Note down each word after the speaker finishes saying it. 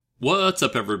What's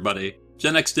up everybody,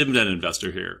 Gen X Dividend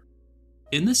Investor here.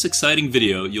 In this exciting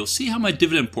video, you'll see how my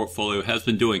dividend portfolio has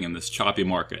been doing in this choppy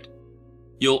market.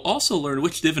 You'll also learn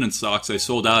which dividend stocks I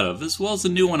sold out of, as well as the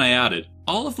new one I added,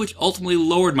 all of which ultimately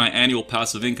lowered my annual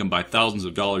passive income by thousands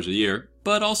of dollars a year,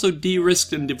 but also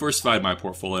de-risked and diversified my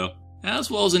portfolio,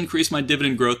 as well as increased my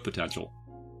dividend growth potential.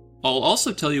 I'll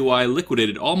also tell you why I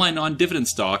liquidated all my non-dividend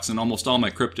stocks and almost all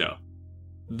my crypto.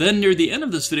 Then near the end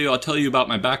of this video I'll tell you about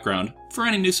my background, for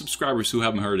any new subscribers who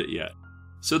haven't heard it yet.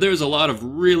 So there's a lot of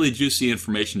really juicy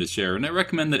information to share, and I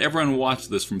recommend that everyone watch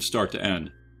this from start to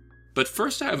end. But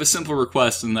first I have a simple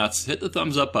request, and that's hit the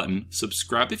thumbs up button,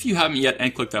 subscribe if you haven't yet,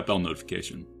 and click that bell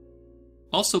notification.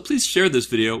 Also, please share this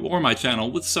video or my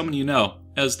channel with someone you know,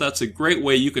 as that's a great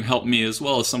way you can help me as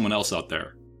well as someone else out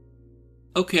there.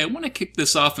 Okay, I want to kick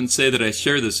this off and say that I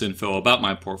share this info about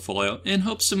my portfolio in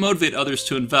hopes to motivate others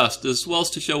to invest, as well as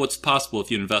to show what's possible if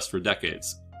you invest for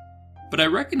decades. But I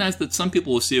recognize that some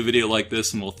people will see a video like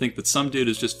this and will think that some dude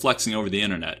is just flexing over the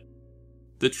internet.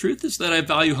 The truth is that I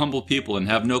value humble people and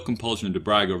have no compulsion to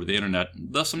brag over the internet,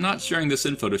 thus I'm not sharing this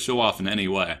info to show off in any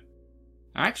way.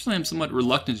 I actually am somewhat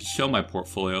reluctant to show my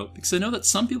portfolio because I know that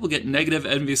some people get negative,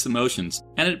 envious emotions,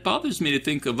 and it bothers me to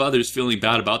think of others feeling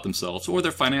bad about themselves or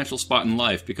their financial spot in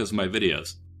life because of my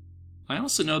videos. I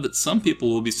also know that some people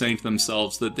will be saying to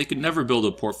themselves that they could never build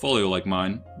a portfolio like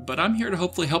mine, but I'm here to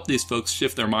hopefully help these folks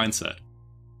shift their mindset.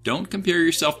 Don't compare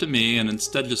yourself to me, and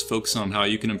instead just focus on how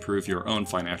you can improve your own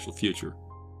financial future.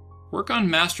 Work on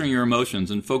mastering your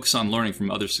emotions and focus on learning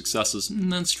from other successes, and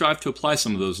then strive to apply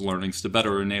some of those learnings to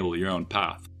better enable your own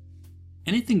path.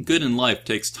 Anything good in life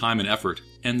takes time and effort,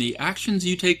 and the actions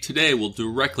you take today will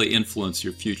directly influence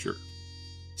your future.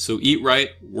 So eat right,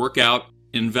 work out,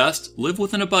 invest, live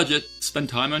within a budget, spend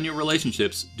time on your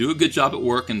relationships, do a good job at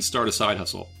work, and start a side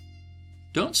hustle.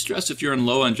 Don't stress if you're in a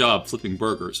low-end job flipping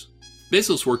burgers.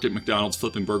 Bezos worked at McDonald's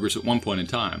flipping burgers at one point in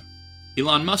time.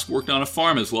 Elon Musk worked on a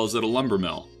farm as well as at a lumber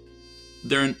mill.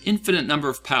 There are an infinite number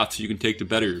of paths you can take to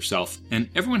better yourself, and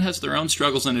everyone has their own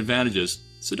struggles and advantages,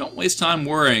 so don't waste time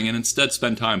worrying and instead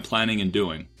spend time planning and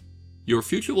doing. Your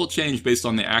future will change based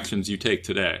on the actions you take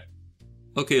today.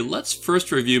 Okay, let's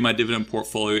first review my dividend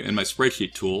portfolio in my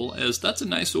spreadsheet tool, as that's a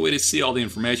nice way to see all the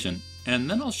information, and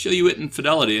then I'll show you it in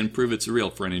Fidelity and prove it's real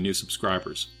for any new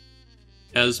subscribers.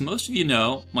 As most of you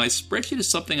know, my spreadsheet is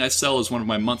something I sell as one of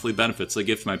my monthly benefits I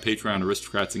give to my Patreon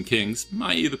aristocrats and kings,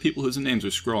 i.e. the people whose names are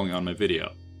scrolling on my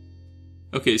video.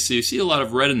 Okay, so you see a lot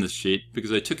of red in this sheet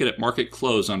because I took it at market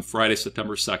close on Friday,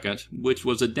 September 2nd, which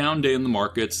was a down day in the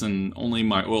markets and only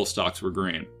my oil stocks were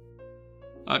green.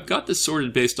 I've got this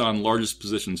sorted based on largest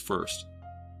positions first.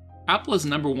 Apple is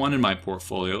number 1 in my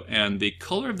portfolio, and the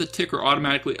color of the ticker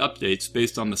automatically updates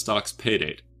based on the stock's pay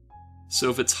date. So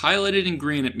if it's highlighted in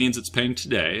green, it means it's paying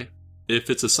today. If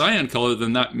it's a cyan color,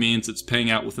 then that means it's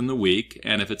paying out within the week.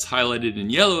 And if it's highlighted in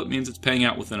yellow, it means it's paying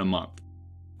out within a month.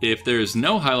 If there is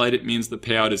no highlight, it means the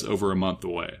payout is over a month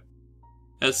away.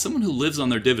 As someone who lives on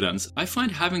their dividends, I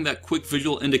find having that quick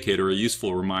visual indicator a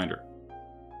useful reminder.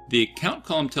 The account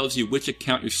column tells you which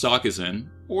account your stock is in,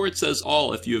 or it says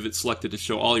all if you have it selected to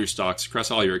show all your stocks across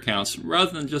all your accounts,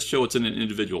 rather than just show what's in an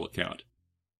individual account.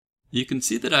 You can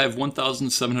see that I have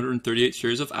 1,738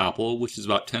 shares of Apple, which is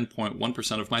about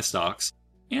 10.1% of my stocks,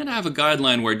 and I have a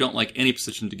guideline where I don't like any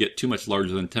position to get too much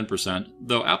larger than 10%,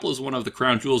 though Apple is one of the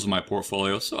crown jewels of my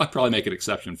portfolio, so I'd probably make an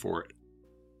exception for it.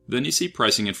 Then you see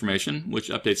pricing information, which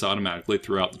updates automatically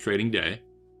throughout the trading day.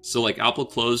 So like Apple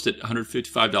closed at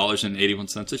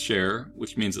 $155.81 a share,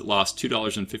 which means it lost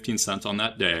 $2.15 on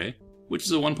that day, which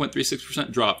is a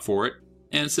 1.36% drop for it.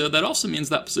 And so that also means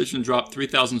that position dropped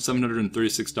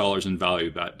 $3,736 in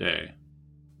value that day.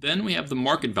 Then we have the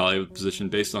market value of the position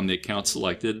based on the account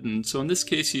selected, and so in this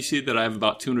case you see that I have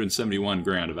about 271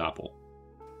 grand of Apple.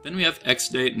 Then we have X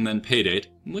date and then pay date,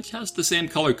 which has the same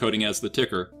color coding as the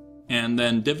ticker, and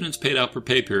then dividends paid out per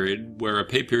pay period, where a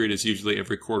pay period is usually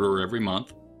every quarter or every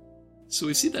month. So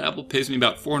we see that Apple pays me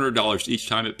about $400 each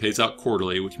time it pays out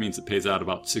quarterly, which means it pays out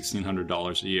about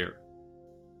 $1,600 a year.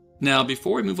 Now,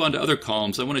 before we move on to other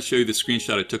columns, I want to show you the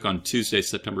screenshot I took on Tuesday,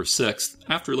 September 6th,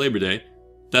 after Labor Day,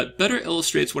 that better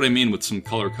illustrates what I mean with some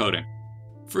color coding.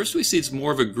 First, we see it's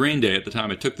more of a green day at the time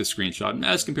I took the screenshot,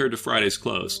 as compared to Friday's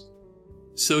close.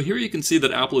 So here you can see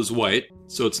that Apple is white,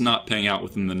 so it's not paying out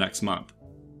within the next month.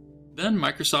 Then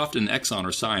Microsoft and Exxon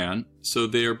are cyan, so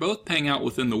they are both paying out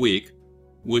within the week,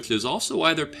 which is also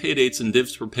why their pay dates and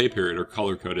divs per pay period are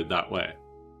color coded that way.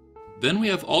 Then we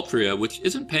have Altria, which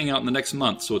isn't paying out in the next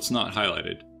month, so it's not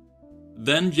highlighted.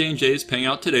 Then J&J is paying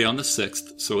out today on the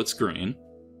 6th, so it's green.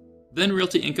 Then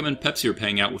Realty Income and Pepsi are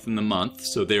paying out within the month,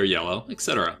 so they are yellow,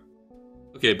 etc.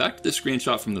 Okay, back to the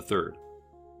screenshot from the 3rd.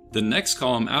 The next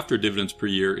column after dividends per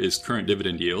year is current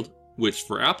dividend yield, which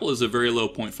for Apple is a very low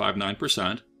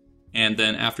 0.59%. And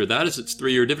then after that is its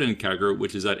 3-year dividend CAGR,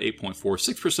 which is at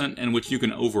 8.46%, and which you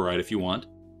can override if you want.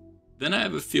 Then I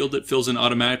have a field that fills in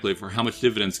automatically for how much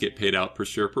dividends get paid out per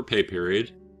share per pay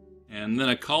period. And then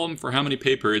a column for how many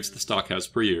pay periods the stock has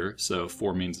per year, so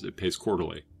 4 means it pays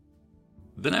quarterly.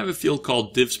 Then I have a field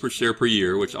called divs per share per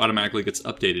year, which automatically gets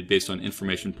updated based on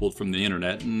information pulled from the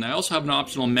internet. And I also have an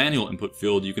optional manual input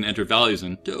field you can enter values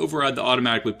in to override the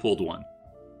automatically pulled one.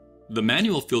 The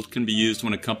manual field can be used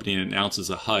when a company announces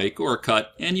a hike or a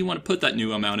cut and you want to put that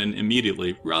new amount in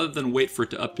immediately rather than wait for it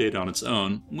to update on its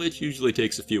own, which usually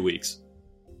takes a few weeks.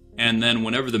 And then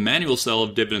whenever the manual cell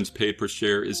of dividends paid per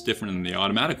share is different than the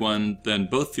automatic one, then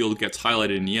both field gets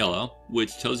highlighted in yellow,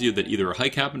 which tells you that either a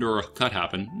hike happened or a cut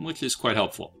happened, which is quite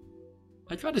helpful.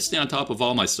 I try to stay on top of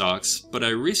all my stocks, but I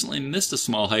recently missed a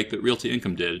small hike that Realty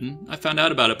Income did, and I found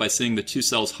out about it by seeing the two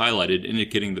cells highlighted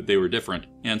indicating that they were different,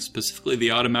 and specifically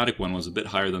the automatic one was a bit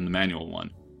higher than the manual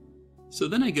one. So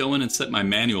then I go in and set my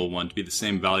manual one to be the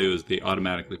same value as the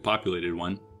automatically populated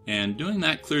one, and doing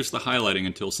that clears the highlighting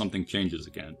until something changes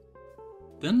again.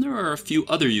 Then there are a few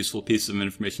other useful pieces of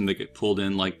information that get pulled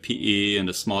in, like PE and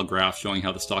a small graph showing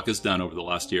how the stock has done over the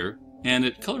last year. And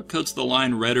it color codes the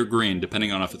line red or green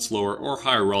depending on if it's lower or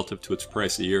higher relative to its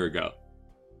price a year ago.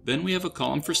 Then we have a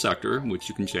column for sector, which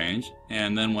you can change,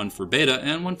 and then one for beta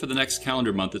and one for the next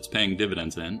calendar month it's paying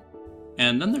dividends in.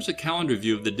 And then there's a calendar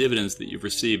view of the dividends that you've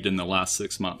received in the last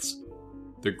 6 months.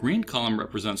 The green column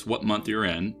represents what month you're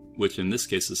in, which in this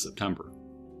case is September.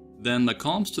 Then the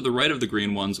columns to the right of the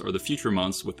green ones are the future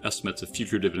months with estimates of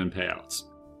future dividend payouts.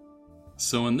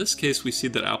 So in this case, we see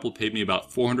that Apple paid me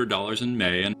about $400 in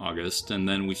May and August, and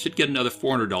then we should get another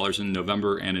 $400 in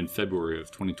November and in February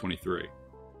of 2023.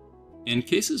 In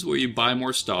cases where you buy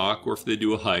more stock or if they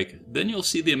do a hike, then you'll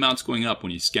see the amounts going up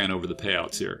when you scan over the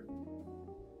payouts here.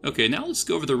 Okay, now let's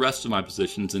go over the rest of my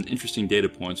positions and interesting data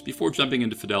points before jumping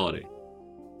into Fidelity.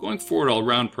 Going forward, I'll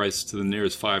round prices to the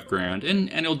nearest $5,000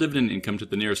 and annual dividend income to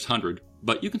the nearest 100,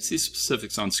 but you can see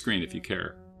specifics on screen if you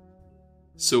care.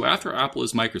 So after Apple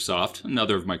is Microsoft,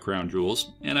 another of my crown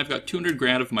jewels, and I've got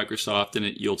 $200,000 of Microsoft and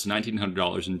it yields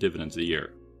 $1,900 in dividends a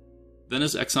year. Then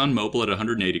is ExxonMobil at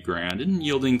 $180,000 and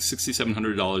yielding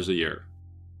 $6,700 a year.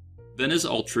 Then is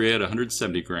Altria at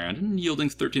 $170,000 and yielding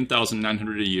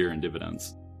 $13,900 a year in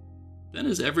dividends. Then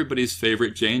is everybody's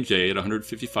favorite J&J at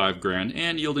 $155,000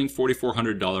 and yielding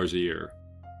 $4,400 a year.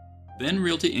 Then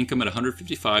Realty Income at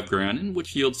 $155,000, and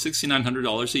which yields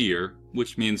 $6,900 a year,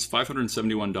 which means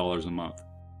 $571 a month.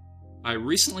 I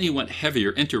recently went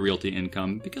heavier into Realty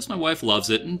Income because my wife loves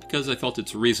it and because I felt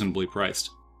it's reasonably priced.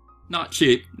 Not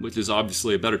cheap, which is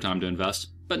obviously a better time to invest,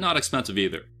 but not expensive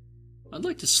either. I'd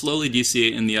like to slowly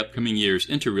DCA in the upcoming years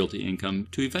into Realty Income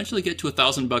to eventually get to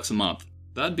 $1,000 a month.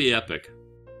 That'd be epic.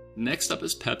 Next up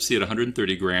is Pepsi at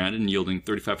 $130,000 and yielding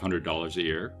 $3,500 a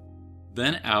year.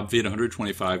 Then AbbVie at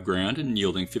 $125,000 and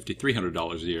yielding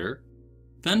 $5,300 a year.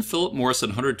 Then Philip Morris at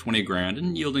 $120,000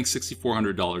 and yielding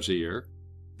 $6,400 a year.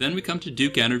 Then we come to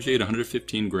Duke Energy at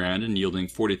 $115,000 and yielding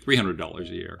 $4,300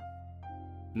 a year.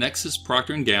 Next is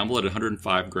Procter & Gamble at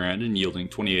 $105,000 and yielding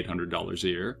 $2,800 a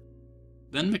year.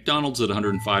 Then McDonald's at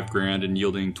 $105,000 and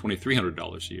yielding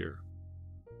 $2,300 a year.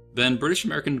 Then British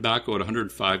American Tobacco at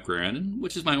 $105,000,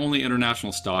 which is my only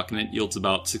international stock, and it yields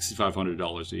about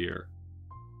 $6,500 a year.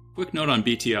 Quick note on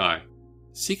BTI.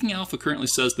 Seeking Alpha currently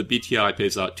says that BTI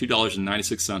pays out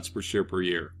 $2.96 per share per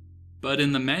year. But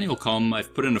in the manual column,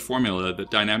 I've put in a formula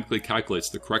that dynamically calculates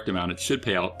the correct amount it should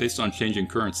pay out based on changing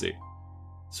currency.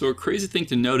 So a crazy thing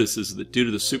to notice is that due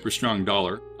to the super strong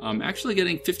dollar, I'm actually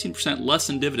getting 15% less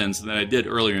in dividends than I did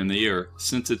earlier in the year,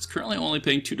 since it's currently only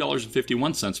paying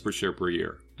 $2.51 per share per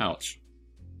year. Ouch.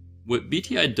 What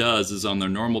BTI does is on their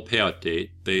normal payout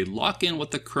date, they lock in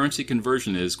what the currency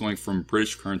conversion is going from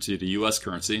British currency to US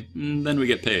currency, and then we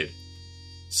get paid.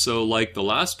 So like the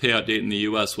last payout date in the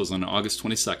US was on August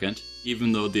 22nd,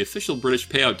 even though the official British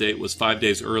payout date was 5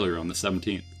 days earlier on the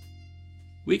 17th.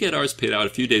 We get ours paid out a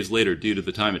few days later due to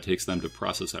the time it takes them to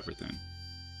process everything.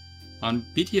 On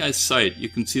BTI's site, you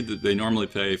can see that they normally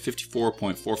pay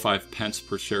 54.45 pence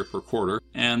per share per quarter,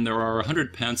 and there are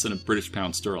 100 pence in a British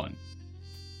pound sterling.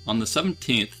 On the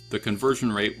 17th, the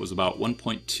conversion rate was about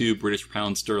 1.2 British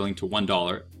pounds sterling to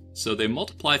 $1, so they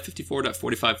multiply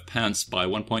 54.45 pence by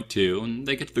 1.2, and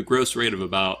they get to the gross rate of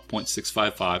about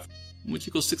 0.655, which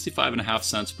equals 65.5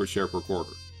 cents per share per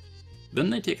quarter. Then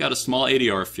they take out a small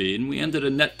ADR fee, and we end at a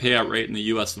net payout rate in the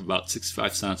US of about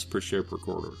 65 cents per share per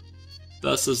quarter.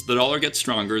 Thus, as the dollar gets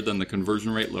stronger, then the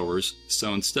conversion rate lowers,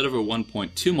 so instead of a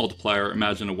 1.2 multiplier,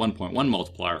 imagine a 1.1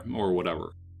 multiplier, or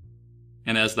whatever.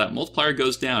 And as that multiplier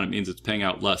goes down, it means it's paying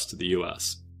out less to the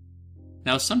US.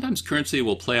 Now, sometimes currency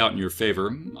will play out in your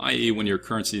favor, i.e. when your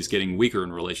currency is getting weaker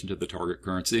in relation to the target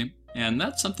currency, and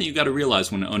that's something you got to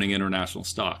realize when owning international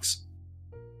stocks.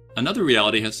 Another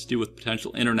reality has to do with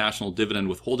potential international dividend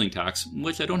withholding tax,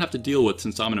 which I don't have to deal with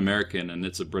since I'm an American and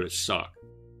it's a British stock.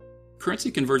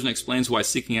 Currency conversion explains why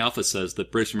Seeking Alpha says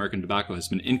that British American Tobacco has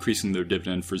been increasing their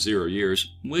dividend for 0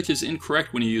 years, which is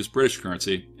incorrect when you use British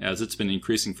currency, as it's been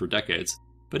increasing for decades,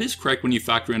 but is correct when you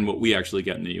factor in what we actually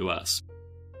get in the US.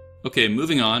 Okay,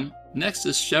 moving on. Next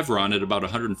is Chevron at about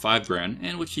 105 grand,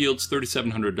 and which yields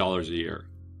 $3,700 a year.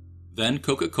 Then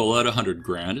Coca-Cola at 100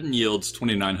 grand and yields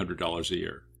 $2,900 a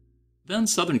year. Then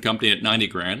Southern Company at 90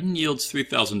 grand and yields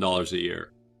 $3,000 a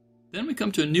year. Then we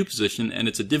come to a new position, and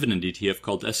it's a dividend ETF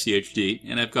called SCHD,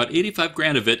 and I've got 85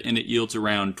 grand of it, and it yields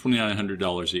around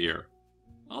 $2,900 a year.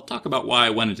 I'll talk about why I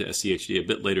went into SCHD a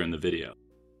bit later in the video.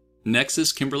 Next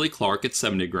is Kimberly-Clark at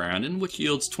 70 grand, and which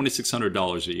yields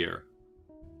 $2,600 a year.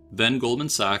 Then Goldman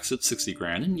Sachs at 60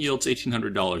 grand and yields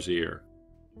 $1,800 a year.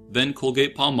 Then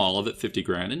Colgate-Palmolive at 50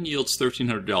 grand and yields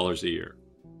 $1,300 a year.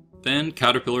 Then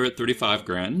Caterpillar at 35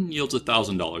 grand and yields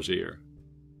 $1,000 a year.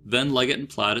 Then Leggett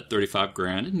 & Platt at 35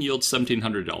 grand and yields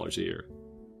 $1,700 a year.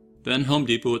 Then Home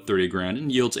Depot at 30 grand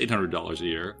and yields $800 a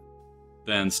year.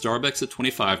 Then Starbucks at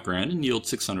 25 grand and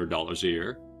yields $600 a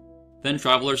year. Then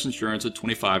Travelers Insurance at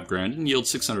 25 grand and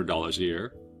yields $600 a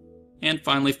year. And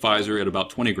finally Pfizer at about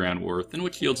 20 grand worth, and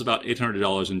which yields about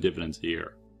 $800 in dividends a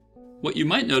year. What you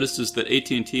might notice is that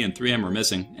AT&T and 3M are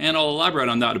missing, and I'll elaborate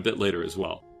on that a bit later as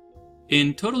well.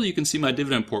 In total, you can see my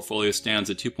dividend portfolio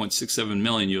stands at $2.67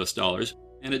 million US,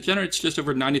 and it generates just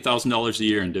over $90,000 a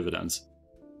year in dividends.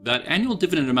 That annual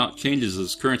dividend amount changes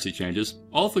as currency changes,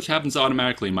 all of which happens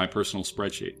automatically in my personal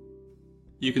spreadsheet.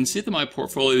 You can see that my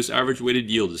portfolio's average weighted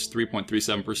yield is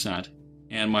 3.37%,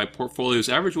 and my portfolio's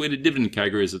average weighted dividend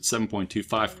CAGR is at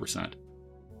 7.25%.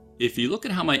 If you look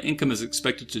at how my income is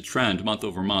expected to trend month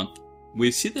over month,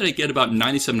 we see that I get about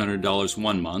 $9,700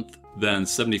 one month, then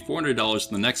 $7,400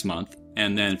 the next month,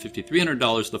 and then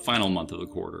 $5,300 the final month of the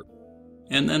quarter.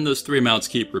 And then those three amounts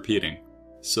keep repeating.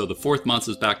 So the fourth month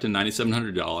is back to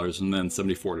 $9,700 and then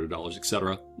 $7,400,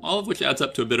 etc., all of which adds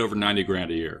up to a bit over 90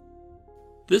 grand a year.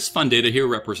 This fun data here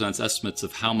represents estimates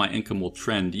of how my income will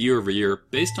trend year over year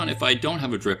based on if I don't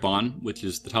have a drip on, which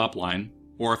is the top line,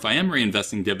 or if I am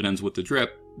reinvesting dividends with the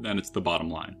drip, then it's the bottom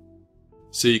line.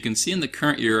 So you can see in the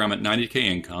current year I'm at 90k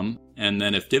income, and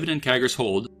then if dividend CAGRs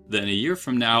hold, then a year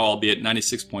from now I'll be at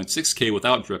 96.6k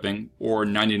without dripping, or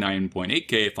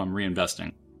 99.8k if I'm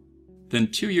reinvesting. Then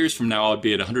 2 years from now I'll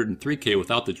be at 103k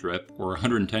without the drip, or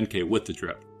 110k with the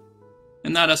drip.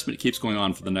 And that estimate keeps going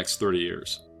on for the next 30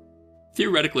 years.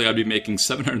 Theoretically, I'd be making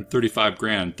 735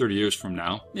 grand 30 years from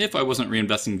now if I wasn't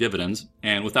reinvesting dividends,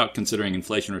 and without considering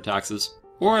inflation or taxes,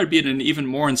 or I'd be at an even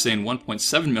more insane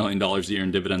 $1.7 million a year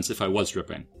in dividends if I was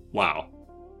dripping. Wow.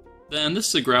 Then this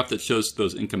is a graph that shows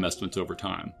those income estimates over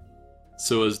time.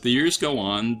 So as the years go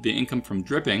on, the income from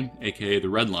dripping, aka the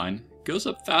red line, goes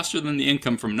up faster than the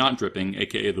income from not dripping,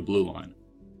 aka the blue line.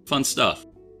 Fun stuff.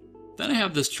 Then I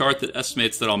have this chart that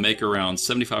estimates that I'll make around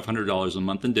 $7,500 a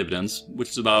month in dividends, which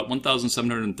is about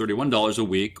 $1,731 a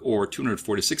week, or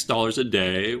 $246 a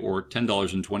day, or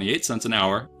 $10.28 an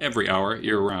hour, every hour,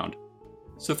 year-round.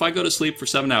 So if I go to sleep for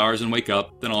 7 hours and wake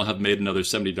up, then I'll have made another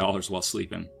 $70 while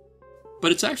sleeping.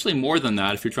 But it's actually more than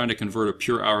that if you're trying to convert a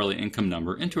pure hourly income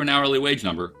number into an hourly wage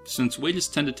number, since wages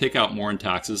tend to take out more in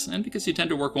taxes, and because you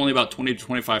tend to work only about 20 to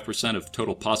 25% of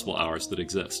total possible hours that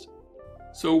exist.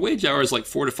 So a wage hour is like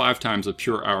 4 to 5 times a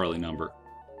pure hourly number.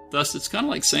 Thus, it's kind of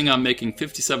like saying I'm making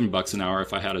 $57 an hour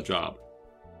if I had a job.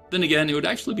 Then again, it would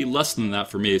actually be less than that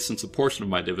for me since a portion of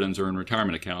my dividends are in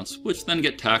retirement accounts, which then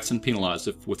get taxed and penalized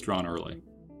if withdrawn early.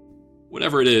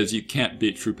 Whatever it is, you can't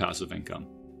beat true passive income.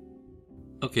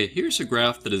 Okay, here's a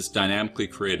graph that is dynamically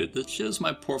created that shows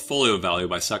my portfolio value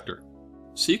by sector.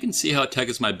 So you can see how tech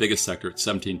is my biggest sector at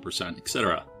 17%,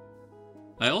 etc.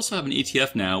 I also have an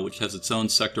ETF now which has its own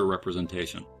sector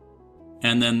representation.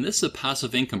 And then this is a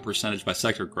passive income percentage by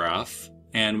sector graph,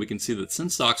 and we can see that sin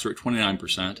stocks are at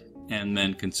 29%, and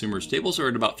then consumer staples are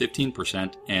at about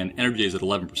 15%, and energy is at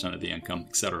 11% of the income,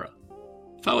 etc.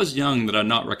 If I was young, then I'd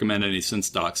not recommend any sin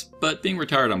stocks, but being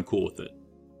retired, I'm cool with it.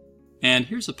 And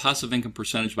here's a passive income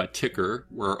percentage by ticker,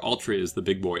 where Altria is the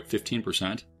big boy at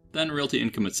 15%, then Realty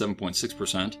Income at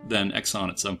 7.6%, then Exxon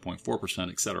at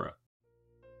 7.4%, etc.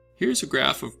 Here's a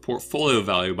graph of portfolio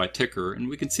value by ticker, and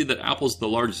we can see that Apple's the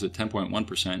largest at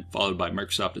 10.1%, followed by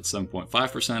Microsoft at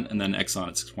 7.5%, and then Exxon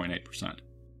at 6.8%.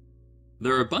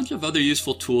 There are a bunch of other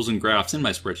useful tools and graphs in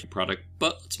my spreadsheet product,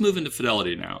 but let's move into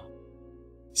Fidelity now.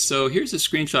 So here's a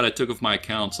screenshot I took of my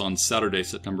accounts on Saturday,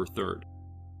 September 3rd.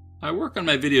 I work on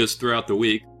my videos throughout the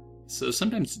week, so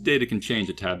sometimes the data can change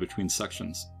a tad between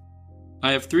sections.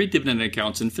 I have 3 dividend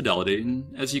accounts in Fidelity,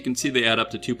 and as you can see they add up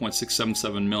to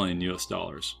 $2.677 million US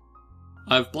dollars.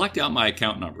 I've blacked out my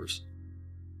account numbers.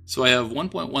 So I have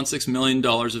 $1.16 million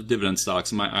of dividend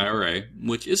stocks in my IRA,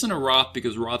 which isn't a Roth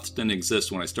because Roths didn't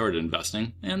exist when I started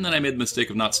investing, and then I made the mistake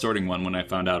of not starting one when I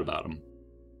found out about them.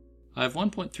 I have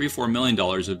 $1.34 million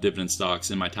of dividend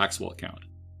stocks in my taxable account,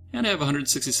 and I have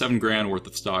 $167,000 worth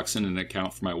of stocks in an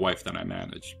account for my wife that I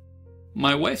manage.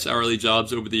 My wife's hourly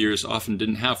jobs over the years often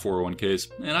didn't have 401ks,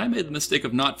 and I made the mistake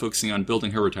of not focusing on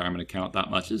building her retirement account that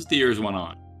much as the years went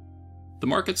on. The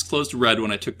markets closed red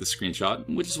when I took the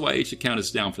screenshot, which is why each account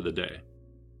is down for the day.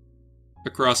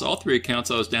 Across all 3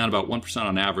 accounts I was down about 1%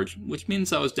 on average, which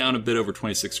means I was down a bit over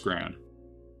 $26,000.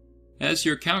 As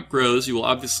your account grows, you will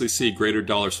obviously see greater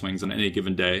dollar swings on any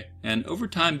given day, and over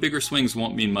time bigger swings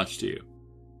won't mean much to you.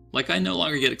 Like I no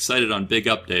longer get excited on big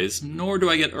up days, nor do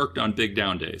I get irked on big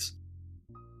down days.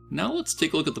 Now let's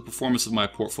take a look at the performance of my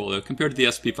portfolio compared to the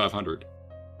S&P 500.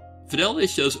 Fidelity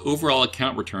shows overall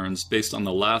account returns based on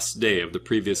the last day of the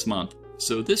previous month,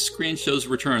 so this screen shows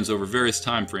returns over various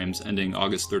time frames ending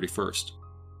August 31st.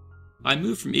 I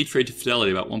moved from E-Trade to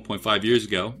Fidelity about 1.5 years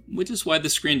ago, which is why the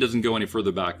screen doesn't go any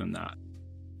further back than that.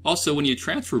 Also, when you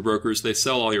transfer brokers, they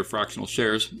sell all your fractional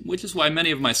shares, which is why many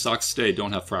of my stocks today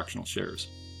don't have fractional shares.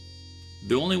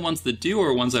 The only ones that do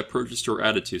are ones I purchased or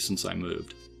added to since I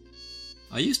moved.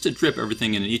 I used to drip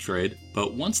everything in E-Trade,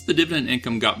 but once the dividend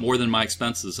income got more than my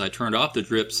expenses, I turned off the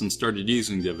drips and started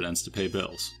using dividends to pay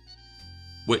bills.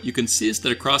 What you can see is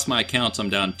that across my accounts I'm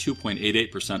down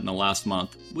 2.88% in the last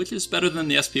month, which is better than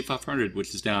the S&P 500,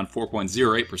 which is down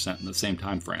 4.08% in the same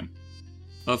time frame.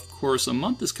 Of course, a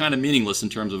month is kind of meaningless in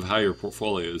terms of how your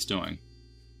portfolio is doing.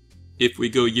 If we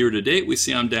go year to date, we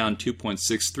see I'm down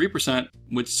 2.63%,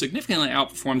 which significantly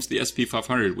outperforms the S&P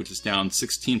 500, which is down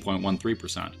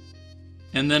 16.13%.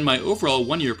 And then my overall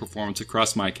one-year performance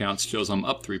across my accounts shows I'm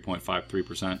up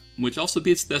 3.53%, which also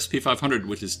beats the S&P 500,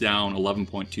 which is down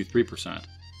 11.23%.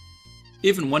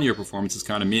 Even one-year performance is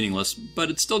kind of meaningless, but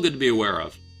it's still good to be aware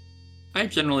of. I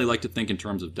generally like to think in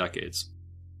terms of decades.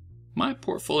 My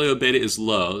portfolio beta is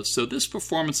low, so this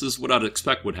performance is what I'd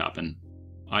expect would happen,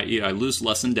 i.e. I lose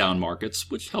less in down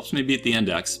markets, which helps me beat the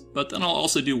index, but then I'll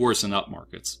also do worse in up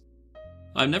markets.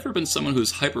 I've never been someone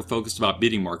who's hyper-focused about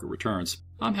beating market returns.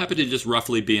 I'm happy to just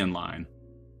roughly be in line.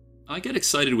 I get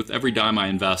excited with every dime I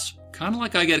invest, kind of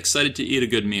like I get excited to eat a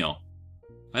good meal.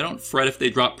 I don't fret if they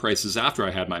drop prices after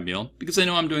I had my meal, because I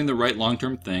know I'm doing the right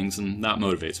long-term things and that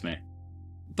motivates me.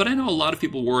 But I know a lot of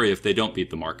people worry if they don't beat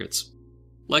the markets.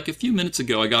 Like a few minutes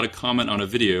ago I got a comment on a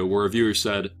video where a viewer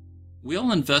said, "We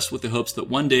all invest with the hopes that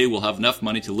one day we'll have enough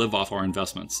money to live off our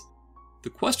investments. The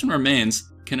question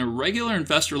remains, can a regular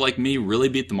investor like me really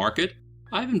beat the market?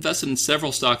 I've invested in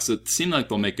several stocks that seem like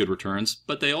they'll make good returns,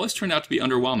 but they always turn out to be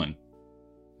underwhelming."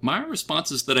 My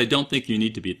response is that I don't think you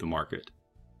need to beat the market.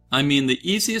 I mean, the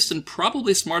easiest and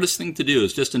probably smartest thing to do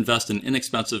is just invest in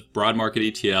inexpensive broad market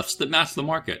ETFs that match the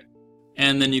market.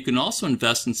 And then you can also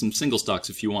invest in some single stocks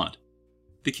if you want.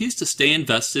 The key is to stay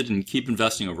invested and keep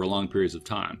investing over long periods of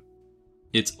time.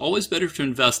 It's always better to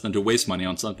invest than to waste money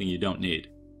on something you don't need.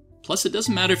 Plus, it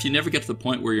doesn't matter if you never get to the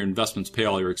point where your investments pay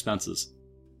all your expenses.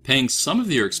 Paying some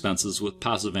of your expenses with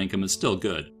passive income is still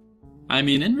good. I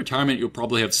mean, in retirement you'll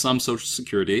probably have some Social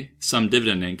Security, some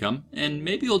dividend income, and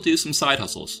maybe you'll do some side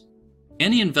hustles.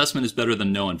 Any investment is better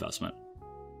than no investment.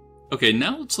 Okay,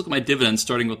 now let's look at my dividends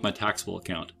starting with my taxable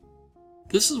account.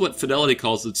 This is what Fidelity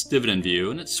calls its dividend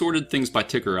view, and it's sorted things by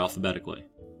ticker alphabetically.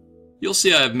 You'll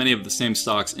see I have many of the same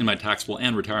stocks in my taxable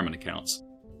and retirement accounts.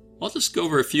 I'll just go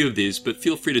over a few of these, but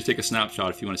feel free to take a snapshot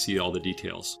if you want to see all the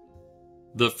details.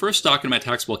 The first stock in my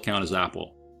taxable account is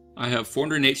Apple. I have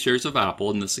 408 shares of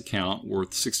Apple in this account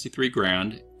worth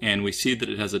 $63,000, and we see that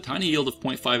it has a tiny yield of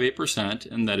 0.58%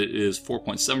 and that it is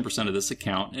 4.7% of this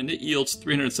account, and it yields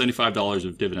 $375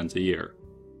 of dividends a year.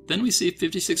 Then we see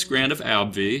 $56,000 of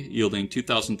AbbVie, yielding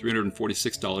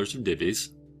 $2,346 of divvies.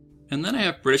 And then I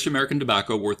have British American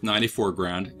Tobacco worth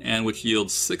 $94,000, and which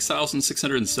yields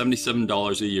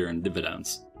 $6,677 a year in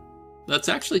dividends. That's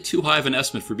actually too high of an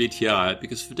estimate for BTI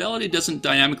because Fidelity doesn't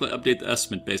dynamically update the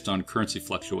estimate based on currency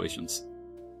fluctuations.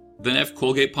 Then I have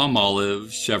Colgate-Palmolive,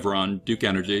 Chevron, Duke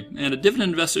Energy, and a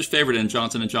dividend investor's favorite in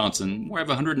Johnson & Johnson, where I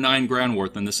have $109,000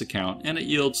 worth in this account, and it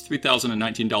yields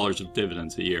 $3,019 of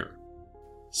dividends a year.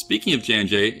 Speaking of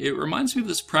J&J, it reminds me of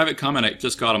this private comment I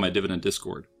just got on my dividend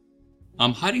Discord.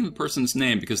 I'm hiding the person's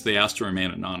name because they asked to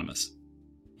remain anonymous.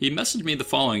 He messaged me the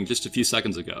following just a few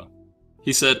seconds ago.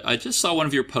 He said, "I just saw one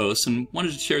of your posts and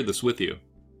wanted to share this with you.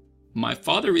 My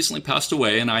father recently passed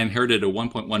away and I inherited a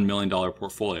 $1.1 million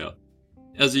portfolio.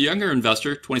 As a younger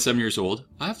investor, 27 years old,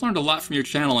 I have learned a lot from your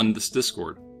channel and this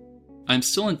Discord. I'm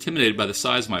still intimidated by the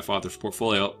size of my father's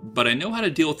portfolio, but I know how to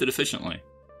deal with it efficiently.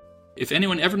 If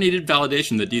anyone ever needed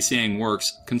validation that DCAing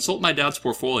works, consult my dad's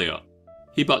portfolio.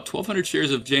 He bought 1,200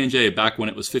 shares of J&J back when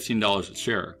it was $15 a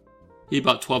share. He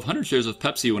bought 1,200 shares of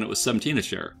Pepsi when it was $17 a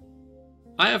share.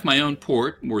 I have my own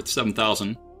port, worth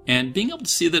 $7,000, and being able to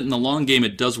see that in the long game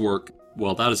it does work,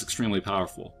 well, that is extremely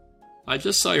powerful. I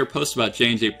just saw your post about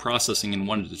J&J processing and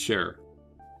wanted to share.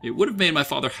 It would have made my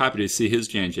father happy to see his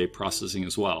J&J processing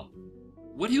as well.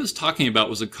 What he was talking about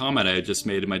was a comment I had just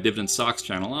made in my Dividend Stocks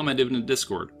channel on my Dividend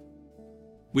Discord.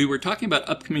 We were talking about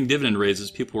upcoming dividend raises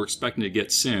people were expecting to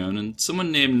get soon, and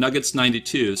someone named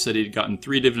Nuggets92 said he'd gotten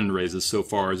 3 dividend raises so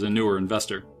far as a newer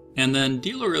investor. And then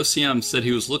Dealer OCM said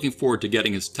he was looking forward to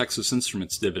getting his Texas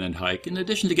Instruments dividend hike, in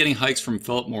addition to getting hikes from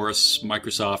Philip Morris,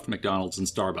 Microsoft, McDonald's, and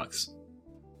Starbucks.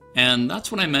 And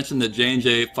that's when I mentioned that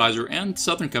J&J, Pfizer, and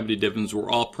Southern Company dividends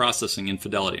were all processing in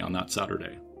Fidelity on that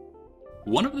Saturday.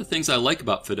 One of the things I like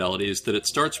about Fidelity is that it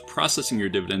starts processing your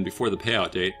dividend before the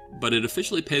payout date, but it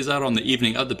officially pays out on the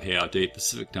evening of the payout date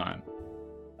Pacific time.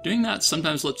 Doing that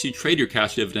sometimes lets you trade your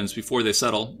cash dividends before they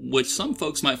settle, which some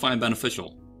folks might find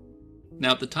beneficial.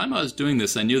 Now, at the time I was doing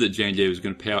this, I knew that J&J was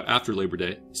going to pay out after Labor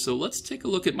Day, so let's take a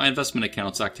look at my investment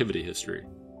account's activity history.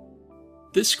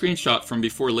 This screenshot from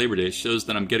before Labor Day shows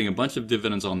that I'm getting a bunch of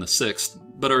dividends on the 6th,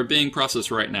 but are being processed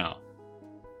right now.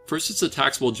 First, it's a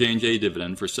taxable J&J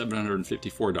dividend for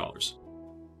 $754.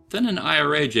 Then an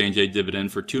IRA J&J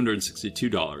dividend for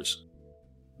 $262.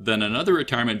 Then another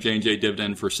retirement J&J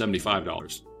dividend for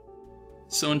 $75.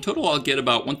 So in total, I'll get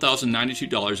about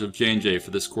 $1,092 of J&J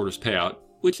for this quarter's payout,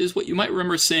 which is what you might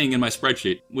remember seeing in my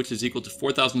spreadsheet, which is equal to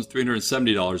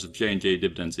 $4,370 of J&J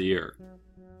dividends a year.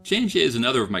 J&J is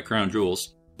another of my crown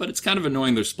jewels, but it's kind of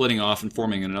annoying they're splitting off and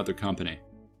forming another company.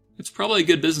 It's probably a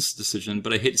good business decision,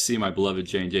 but I hate to see my beloved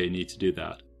J&J need to do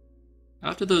that.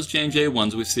 After those J&J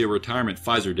ones, we see a retirement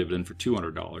Pfizer dividend for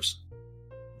 $200.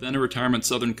 Then a retirement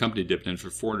Southern Company dividend for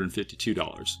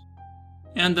 $452.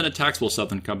 And then a taxable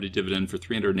Southern Company dividend for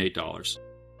 $308.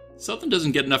 Southern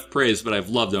doesn't get enough praise, but I've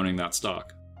loved owning that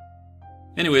stock.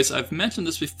 Anyways, I've mentioned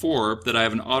this before that I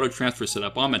have an auto transfer set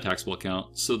up on my taxable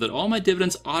account so that all my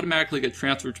dividends automatically get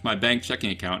transferred to my bank checking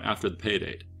account after the pay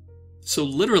date. So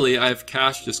literally, I have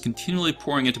cash just continually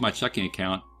pouring into my checking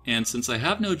account, and since I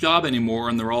have no job anymore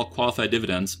and they're all qualified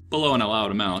dividends, below an allowed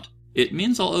amount, it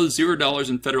means I'll owe $0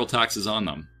 in federal taxes on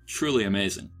them. Truly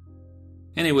amazing.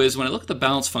 Anyways, when I look at the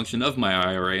balance function of my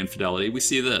IRA in Fidelity, we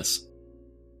see this.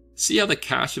 See how the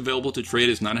cash available to trade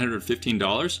is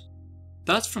 $915?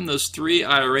 That's from those 3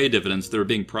 IRA dividends that are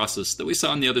being processed that we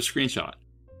saw in the other screenshot.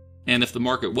 And if the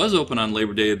market was open on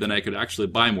Labor Day, then I could actually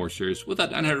buy more shares with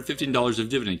that $915 of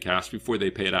dividend cash before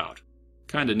they paid out.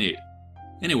 Kinda neat.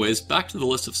 Anyways, back to the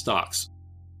list of stocks.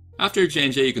 After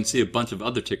J&J, you can see a bunch of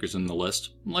other tickers in the list,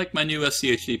 like my new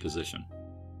SCHD position.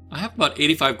 I have about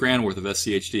 85 grand worth of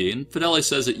SCHD, and Fidelity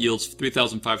says it yields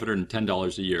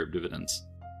 $3,510 a year of dividends.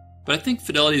 But I think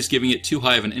Fidelity is giving it too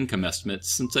high of an income estimate,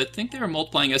 since I think they are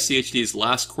multiplying SCHD's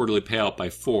last quarterly payout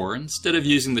by 4 instead of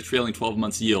using the trailing 12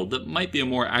 months yield that might be a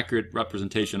more accurate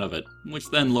representation of it, which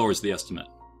then lowers the estimate.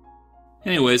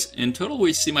 Anyways, in total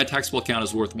we see my taxable account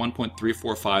is worth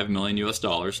 $1.345 million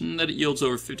and that it yields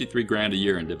over 53 grand a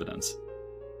year in dividends.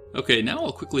 Okay, now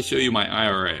I'll quickly show you my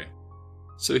IRA.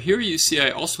 So here you see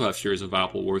I also have shares of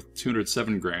Apple worth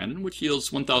 207 grand, which yields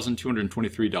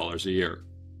 $1,223 a year.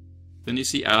 Then you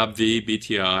see AbbVie,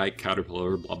 BTI,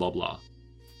 Caterpillar, blah blah blah.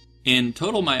 In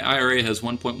total, my IRA has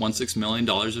 $1.16 million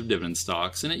of dividend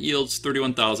stocks, and it yields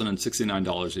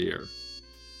 $31,069 a year.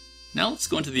 Now let's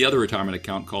go into the other retirement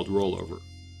account called Rollover.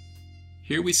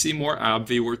 Here we see more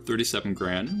AbbVie worth 37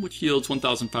 grand, which yields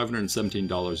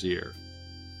 $1,517 a year.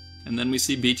 And then we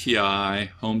see BTI,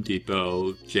 Home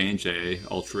Depot, J&J,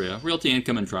 Altria, Realty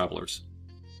Income, and Travelers.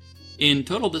 In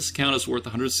total, this account is worth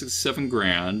 167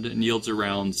 grand and yields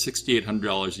around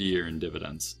 $6,800 a year in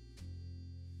dividends.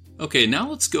 Okay, now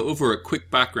let's go over a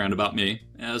quick background about me,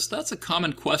 as that's a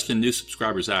common question new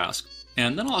subscribers ask,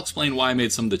 and then I'll explain why I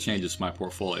made some of the changes to my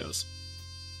portfolios.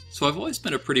 So I've always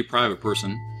been a pretty private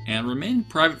person, and remaining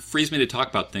private frees me to talk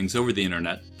about things over the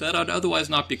internet that I'd otherwise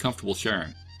not be comfortable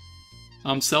sharing.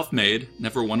 I'm self-made,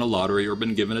 never won a lottery or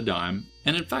been given a dime,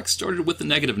 and in fact started with a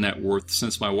negative net worth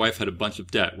since my wife had a bunch of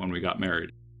debt when we got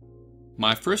married.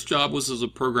 My first job was as a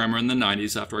programmer in the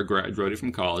 90s after I graduated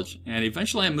from college, and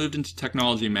eventually I moved into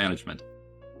technology management.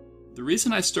 The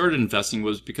reason I started investing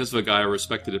was because of a guy I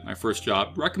respected at my first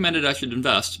job recommended I should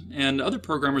invest, and other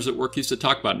programmers at work used to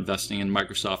talk about investing in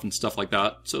Microsoft and stuff like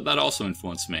that, so that also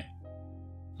influenced me.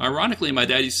 Ironically, my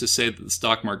dad used to say that the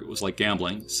stock market was like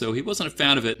gambling, so he wasn't a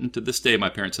fan of it, and to this day my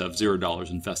parents have $0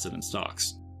 invested in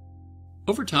stocks.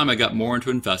 Over time I got more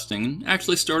into investing and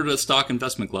actually started a stock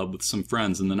investment club with some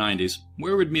friends in the 90s,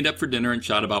 where we'd meet up for dinner and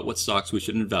chat about what stocks we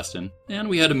should invest in, and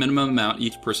we had a minimum amount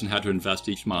each person had to invest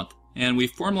each month, and we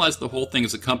formalized the whole thing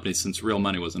as a company since real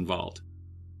money was involved.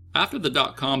 After the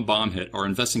dot-com bomb hit, our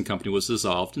investing company was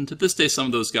dissolved, and to this day some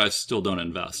of those guys still don't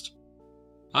invest.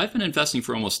 I've been investing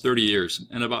for almost 30 years,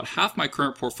 and about half my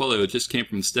current portfolio just came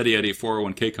from steady Eddie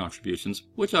 401k contributions,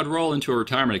 which I'd roll into a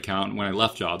retirement account when I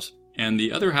left jobs, and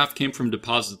the other half came from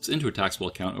deposits into a taxable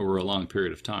account over a long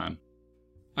period of time.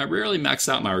 I rarely maxed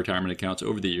out my retirement accounts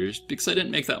over the years because I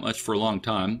didn't make that much for a long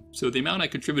time, so the amount I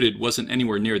contributed wasn't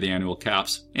anywhere near the annual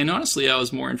caps, and honestly I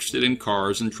was more interested in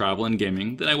cars and travel and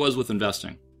gaming than I was with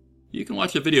investing. You can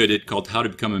watch a video I did called How to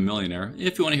Become a Millionaire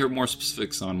if you want to hear more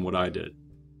specifics on what I did.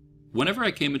 Whenever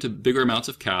I came into bigger amounts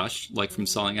of cash, like from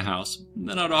selling a house,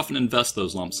 then I'd often invest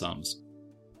those lump sums.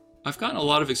 I've gotten a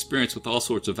lot of experience with all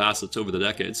sorts of assets over the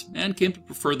decades, and came to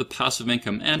prefer the passive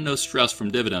income and no stress from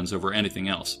dividends over anything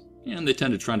else, and they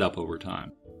tend to trend up over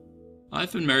time.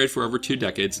 I've been married for over 2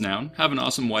 decades now, and have an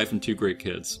awesome wife and 2 great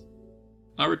kids.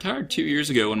 I retired 2 years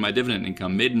ago when my dividend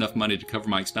income made enough money to cover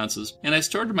my expenses, and I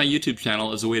started my YouTube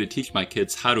channel as a way to teach my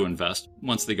kids how to invest,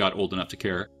 once they got old enough to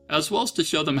care, as well as to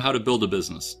show them how to build a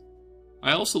business.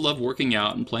 I also love working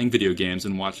out and playing video games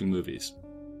and watching movies.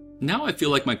 Now I feel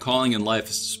like my calling in life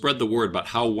is to spread the word about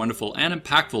how wonderful and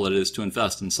impactful it is to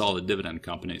invest in solid dividend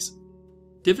companies.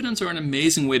 Dividends are an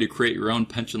amazing way to create your own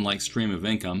pension-like stream of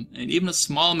income, and even a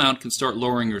small amount can start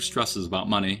lowering your stresses about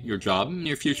money, your job, and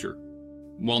your future.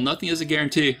 While nothing is a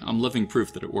guarantee, I'm living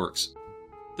proof that it works.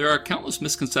 There are countless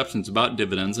misconceptions about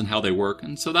dividends and how they work,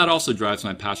 and so that also drives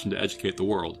my passion to educate the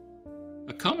world.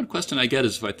 A common question I get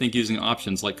is if I think using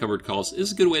options like covered calls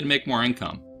is a good way to make more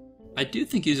income. I do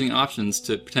think using options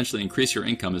to potentially increase your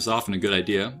income is often a good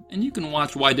idea, and you can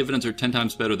watch why dividends are 10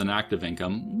 times better than active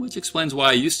income, which explains why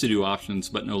I used to do options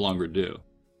but no longer do.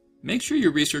 Make sure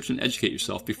you research and educate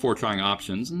yourself before trying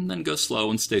options, and then go slow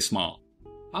and stay small.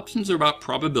 Options are about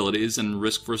probabilities and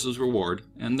risk versus reward,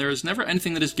 and there is never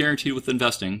anything that is guaranteed with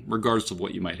investing, regardless of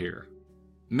what you might hear.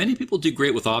 Many people do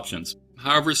great with options.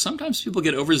 However, sometimes people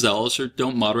get overzealous or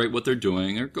don't moderate what they're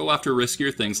doing or go after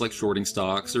riskier things like shorting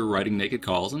stocks or writing naked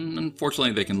calls, and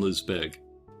unfortunately they can lose big.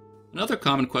 Another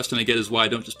common question I get is why I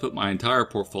don't just put my entire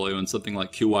portfolio in something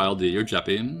like QYLD or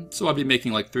JEPI, and so I'd be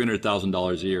making like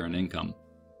 $300,000 a year in income.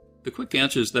 The quick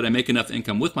answer is that I make enough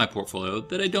income with my portfolio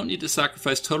that I don't need to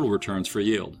sacrifice total returns for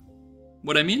yield.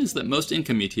 What I mean is that most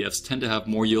income ETFs tend to have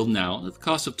more yield now at the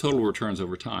cost of total returns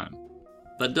over time.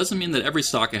 That doesn't mean that every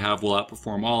stock I have will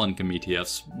outperform all income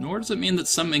ETFs, nor does it mean that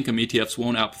some income ETFs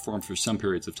won't outperform for some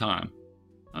periods of time.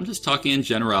 I'm just talking in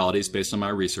generalities based on my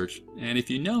research, and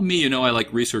if you know me, you know I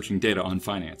like researching data on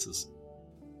finances.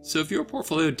 So if your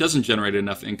portfolio doesn't generate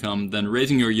enough income, then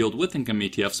raising your yield with income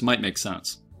ETFs might make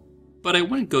sense. But I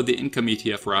wouldn't go the income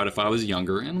ETF route if I was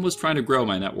younger and was trying to grow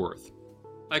my net worth.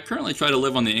 I currently try to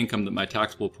live on the income that my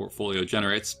taxable portfolio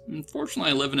generates.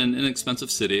 Unfortunately, I live in an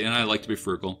inexpensive city and I like to be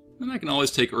frugal, and I can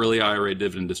always take early IRA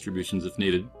dividend distributions if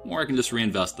needed, or I can just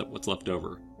reinvest what's left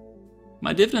over.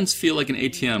 My dividends feel like an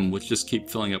ATM which just keep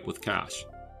filling up with cash.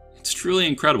 It's truly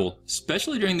incredible,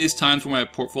 especially during these times where my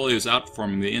portfolio is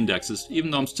outperforming the indexes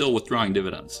even though I'm still withdrawing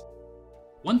dividends.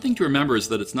 One thing to remember is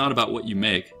that it's not about what you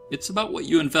make, it's about what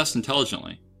you invest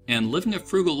intelligently, and living a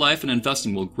frugal life and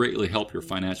investing will greatly help your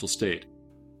financial state.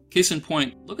 Case in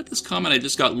point, look at this comment I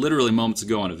just got literally moments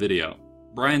ago on a video.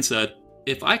 Brian said,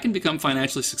 "If I can become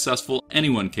financially successful,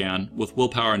 anyone can, with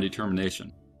willpower and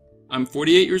determination. I'm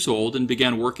 48 years old and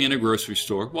began working in a grocery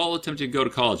store while attempting to go to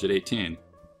college at 18.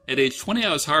 At age 20,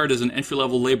 I was hired as an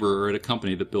entry-level laborer at a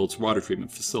company that builds water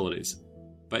treatment facilities.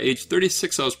 By age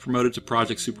 36, I was promoted to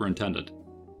project superintendent.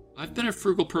 I've been a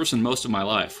frugal person most of my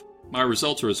life. My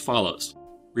results are as follows.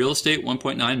 Real estate,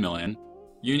 $1.9 million.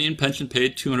 Union pension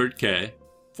paid $200K.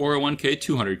 401k,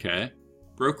 $200K.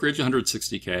 Brokerage,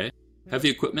 $160K. Heavy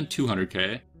equipment,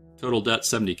 $200K. Total debt,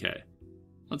 $70K.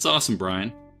 That's awesome,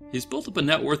 Brian. He's built up a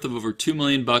net worth of over $2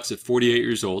 million at 48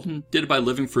 years old and did it by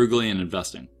living frugally and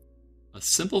investing. A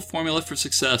simple formula for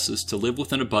success is to live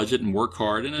within a budget and work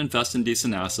hard and invest in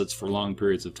decent assets for long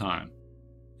periods of time.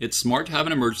 It's smart to have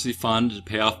an emergency fund to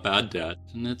pay off bad debt,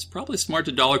 and it's probably smart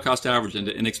to dollar cost average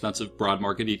into inexpensive broad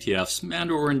market ETFs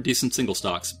and or in decent single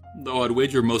stocks, though I'd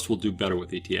wager most will do better with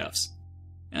ETFs.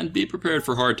 And be prepared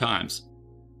for hard times.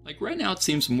 Like right now it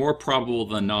seems more probable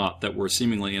than not that we're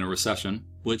seemingly in a recession,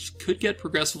 which could get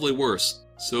progressively worse,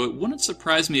 so it wouldn't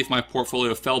surprise me if my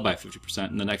portfolio fell by 50%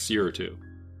 in the next year or two.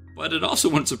 But it also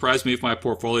wouldn't surprise me if my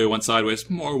portfolio went sideways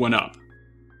or went up.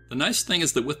 The nice thing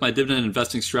is that with my dividend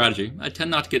investing strategy, I tend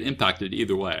not to get impacted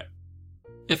either way.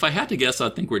 If I had to guess,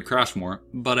 I'd think we'd crash more,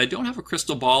 but I don't have a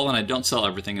crystal ball and I don't sell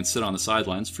everything and sit on the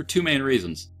sidelines for two main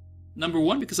reasons. Number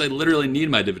one, because I literally need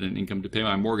my dividend income to pay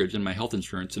my mortgage and my health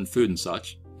insurance and food and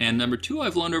such. And number two,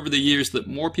 I've learned over the years that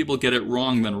more people get it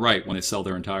wrong than right when they sell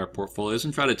their entire portfolios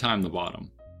and try to time the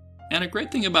bottom. And a great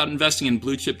thing about investing in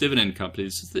blue chip dividend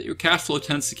companies is that your cash flow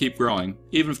tends to keep growing,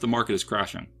 even if the market is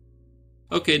crashing.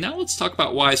 Okay, now let's talk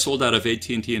about why I sold out of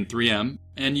AT&T and 3M,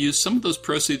 and used some of those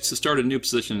proceeds to start a new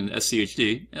position in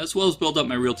SCHD, as well as build up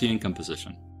my realty income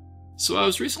position. So I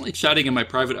was recently chatting in my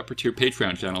private upper tier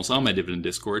Patreon channels on my dividend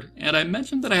Discord, and I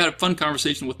mentioned that I had a fun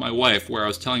conversation with my wife where I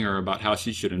was telling her about how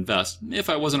she should invest, if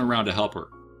I wasn't around to help her.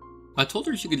 I told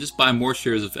her she could just buy more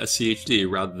shares of SCHD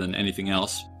rather than anything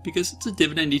else, because it's a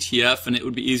dividend ETF and it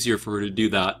would be easier for her to do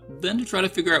that than to try to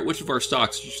figure out which of our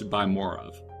stocks she should buy more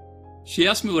of. She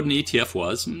asked me what an ETF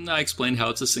was, and I explained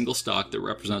how it's a single stock that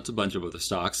represents a bunch of other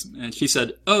stocks, and she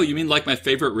said, "Oh, you mean like my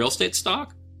favorite real estate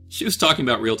stock?" She was talking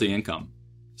about Realty Income.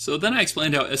 So then I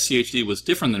explained how SCHD was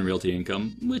different than Realty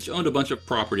Income, which owned a bunch of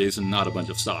properties and not a bunch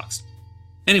of stocks.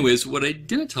 Anyways, what I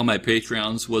didn't tell my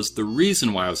Patreons was the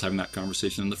reason why I was having that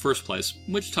conversation in the first place,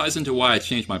 which ties into why I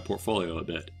changed my portfolio a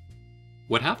bit.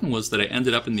 What happened was that I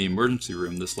ended up in the emergency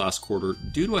room this last quarter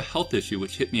due to a health issue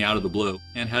which hit me out of the blue,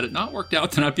 and had it not worked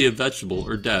out then I'd be a vegetable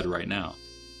or dead right now.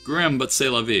 Grim, but c'est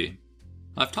la vie.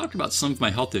 I've talked about some of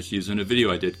my health issues in a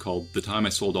video I did called The Time I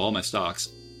Sold All My Stocks,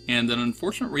 and an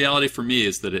unfortunate reality for me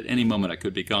is that at any moment I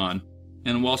could be gone,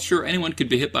 and while sure anyone could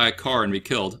be hit by a car and be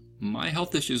killed, my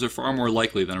health issues are far more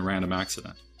likely than a random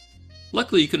accident.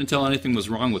 Luckily you couldn't tell anything was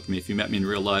wrong with me if you met me in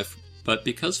real life, but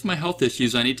because of my health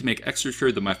issues I need to make extra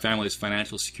sure that my family's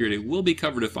financial security will be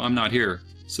covered if I'm not here,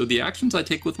 so the actions I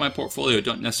take with my portfolio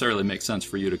don't necessarily make sense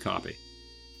for you to copy.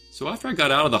 So after I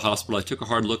got out of the hospital I took a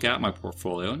hard look at my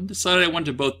portfolio and decided I wanted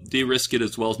to both de-risk it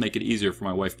as well as make it easier for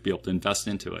my wife to be able to invest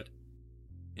into it.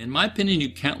 In my opinion,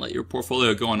 you can't let your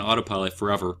portfolio go on autopilot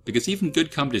forever because even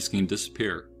good companies can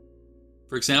disappear.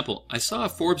 For example, I saw a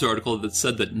Forbes article that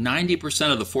said that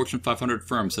 90% of the Fortune 500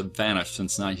 firms have vanished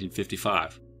since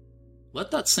 1955.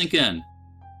 Let that sink in.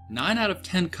 9 out of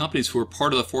 10 companies who were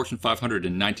part of the Fortune 500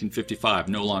 in 1955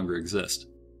 no longer exist.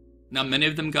 Now, many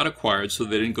of them got acquired so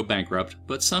they didn't go bankrupt,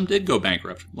 but some did go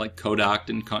bankrupt, like Kodak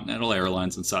and Continental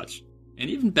Airlines and such. And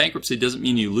even bankruptcy doesn't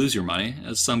mean you lose your money,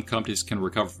 as some companies can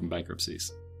recover from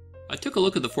bankruptcies. I took a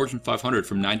look at the Fortune 500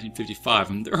 from 1955,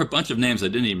 and there are a bunch of names I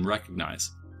didn't even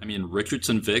recognize. I mean,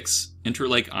 Richardson Vicks,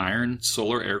 Interlake Iron,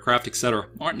 Solar Aircraft, etc.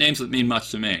 aren't names that mean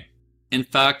much to me. In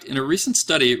fact, in a recent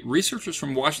study, researchers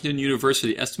from Washington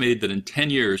University estimated that in 10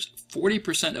 years,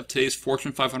 40% of today's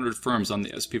Fortune 500 firms on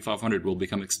the S&P 500 will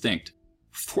become extinct.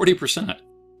 40%!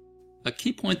 A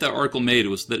key point that article made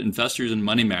was that investors and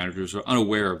money managers are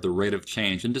unaware of the rate of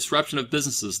change and disruption of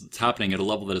businesses that's happening at a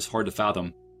level that is hard to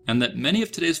fathom, and that many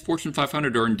of today's Fortune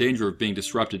 500 are in danger of being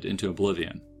disrupted into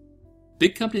oblivion.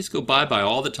 Big companies go bye-bye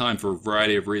all the time for a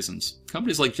variety of reasons.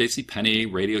 Companies like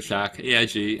JCPenney, Radio Shack,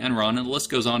 AIG, Enron, and the list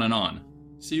goes on and on.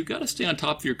 So you've got to stay on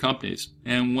top of your companies,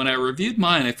 and when I reviewed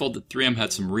mine, I felt that 3M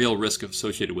had some real risk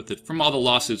associated with it from all the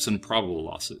lawsuits and probable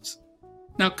lawsuits.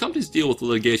 Now, companies deal with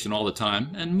litigation all the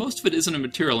time, and most of it isn't a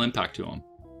material impact to them.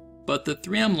 But the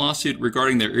 3M lawsuit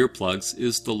regarding their earplugs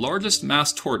is the largest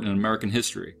mass tort in American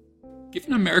history.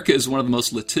 Given America is one of the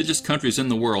most litigious countries in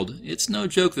the world, it's no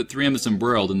joke that 3M is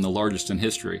embroiled in the largest in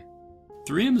history.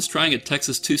 3M is trying a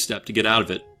Texas two-step to get out of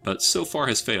it, but so far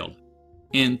has failed.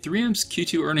 In 3M's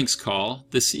Q2 earnings call,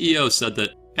 the CEO said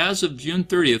that as of June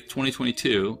 30th,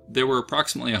 2022, there were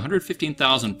approximately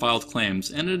 115,000 filed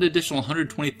claims and an additional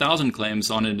 120,000 claims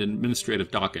on an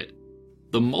administrative docket.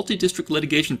 The multi-district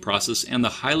litigation process and the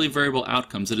highly variable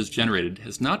outcomes it has generated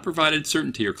has not provided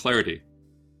certainty or clarity.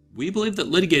 We believe that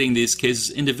litigating these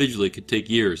cases individually could take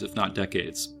years, if not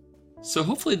decades. So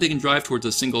hopefully they can drive towards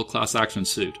a single class action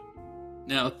suit.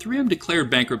 Now, 3M declared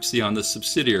bankruptcy on the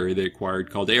subsidiary they acquired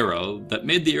called Aero that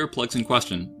made the earplugs in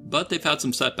question, but they've had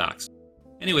some setbacks.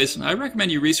 Anyways, I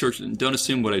recommend you research it and don't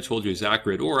assume what I told you is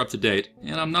accurate or up to date,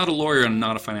 and I'm not a lawyer and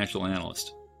not a financial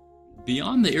analyst.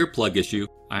 Beyond the earplug issue,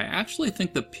 I actually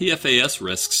think the PFAS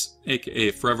risks,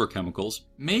 aka forever chemicals,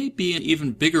 may be an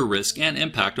even bigger risk and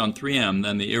impact on 3M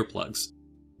than the earplugs.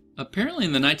 Apparently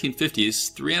in the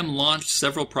 1950s, 3M launched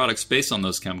several products based on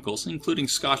those chemicals, including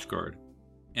Scotchgard.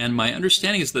 And my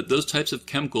understanding is that those types of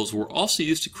chemicals were also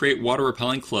used to create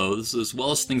water-repelling clothes, as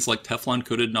well as things like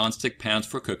Teflon-coated nonstick pans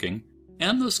for cooking,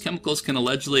 and those chemicals can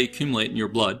allegedly accumulate in your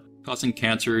blood, causing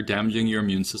cancer, damaging your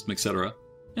immune system, etc.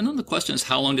 And then the question is,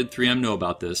 how long did 3M know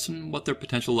about this, and what their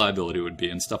potential liability would be,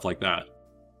 and stuff like that.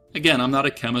 Again, I'm not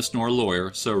a chemist nor a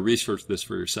lawyer, so research this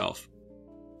for yourself.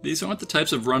 These aren't the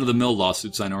types of run-of-the-mill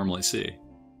lawsuits I normally see.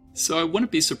 So I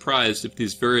wouldn't be surprised if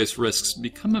these various risks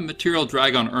become a material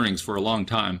drag on earnings for a long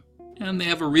time, and they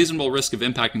have a reasonable risk of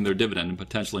impacting their dividend and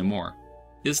potentially more.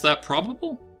 Is that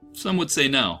probable? Some would say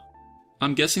no.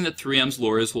 I'm guessing that 3M's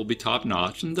lawyers will be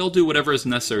top-notch, and they'll do whatever is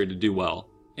necessary to do well.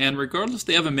 And regardless,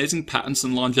 they have amazing patents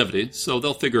and longevity, so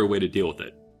they'll figure a way to deal with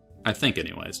it. I think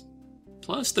anyways.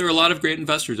 Plus, there are a lot of great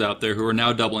investors out there who are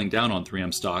now doubling down on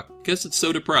 3M stock because it's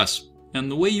so depressed, and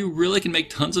the way you really can make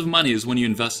tons of money is when you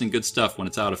invest in good stuff when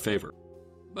it's out of favor.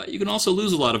 But you can also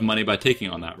lose a lot of money by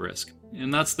taking on that risk,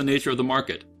 and that's the nature of the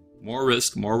market. More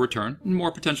risk, more return, and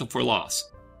more potential for loss.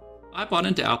 I bought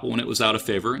into Apple when it was out of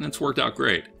favor, and it's worked out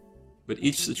great. But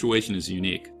each situation is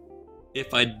unique.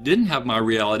 If I didn't have my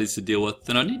realities to deal with,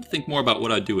 then I'd need to think more about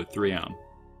what I'd do with 3M.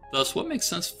 Thus, what makes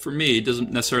sense for me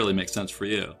doesn't necessarily make sense for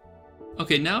you.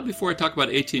 Okay, now before I talk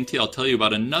about AT&T, I'll tell you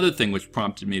about another thing which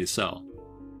prompted me to sell.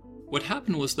 What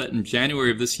happened was that in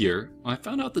January of this year, I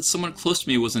found out that someone close to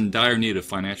me was in dire need of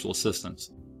financial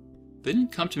assistance. They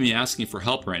didn't come to me asking for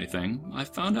help or anything. I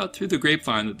found out through the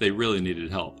grapevine that they really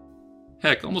needed help.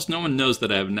 Heck, almost no one knows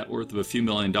that I have a net worth of a few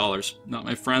 $1,000,000, not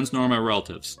my friends nor my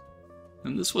relatives.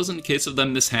 And this wasn't a case of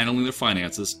them mishandling their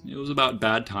finances, it was about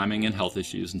bad timing and health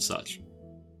issues and such.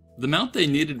 The amount they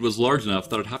needed was large enough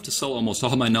that I'd have to sell almost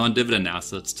all my non-dividend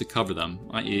assets to cover them,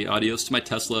 i.e. adios to my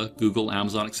Tesla, Google,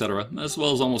 Amazon, etc., as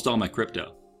well as almost all my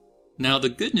crypto. Now, the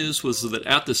good news was that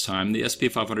at this time, the S&P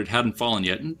 500 hadn't fallen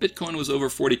yet, and Bitcoin was over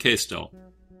 40K still.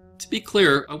 To be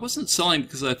clear, I wasn't selling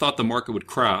because I thought the market would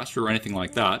crash or anything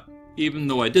like that, even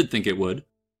though I did think it would.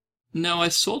 No, I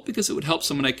sold because it would help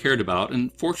someone I cared about,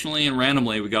 and fortunately and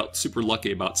randomly we got super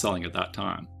lucky about selling at that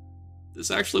time.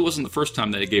 This actually wasn't the first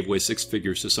time that I gave away 6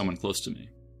 figures to someone close to me.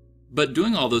 But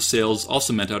doing all those sales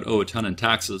also meant I'd owe a ton in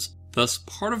taxes, thus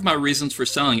part of my reasons for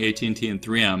selling AT&T and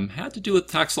 3M had to do with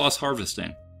tax loss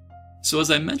harvesting. So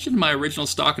as I mentioned in my original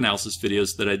stock analysis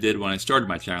videos that I did when I started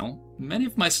my channel, many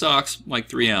of my stocks, like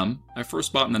 3M, I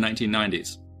first bought in the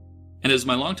 1990s. And as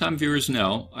my longtime viewers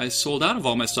know, I sold out of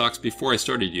all my stocks before I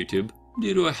started YouTube,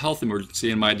 due to a health emergency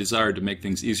and my desire to make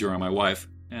things easier on my wife,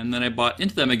 and then I bought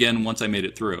into them again once I made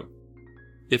it through.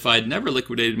 If I had never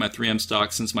liquidated my 3M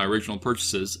stock since my original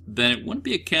purchases, then it wouldn't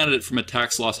be a candidate from a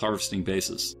tax loss harvesting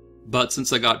basis. But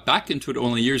since I got back into it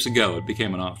only years ago, it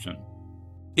became an option.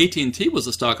 AT&T was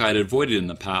a stock I had avoided in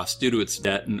the past due to its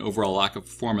debt and overall lack of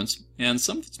performance, and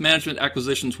some of its management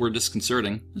acquisitions were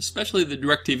disconcerting, especially the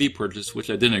DirecTV purchase, which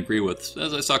I didn't agree with,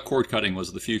 as I saw cord cutting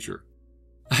was the future.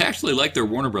 I actually liked their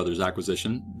Warner Brothers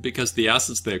acquisition, because the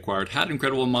assets they acquired had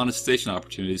incredible monetization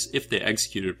opportunities if they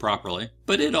executed properly,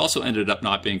 but it also ended up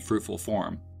not being fruitful for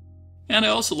them. And I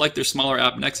also liked their smaller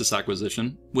AppNexus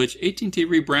acquisition, which AT&T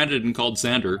rebranded and called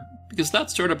Xandr, because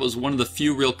that startup was one of the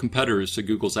few real competitors to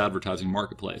Google's advertising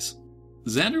marketplace.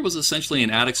 Xandr was essentially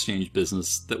an ad exchange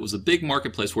business that was a big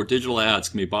marketplace where digital ads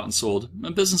can be bought and sold,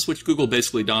 a business which Google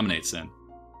basically dominates in.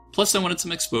 Plus I wanted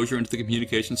some exposure into the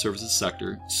communication services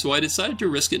sector, so I decided to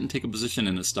risk it and take a position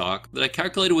in a stock that I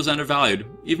calculated was undervalued,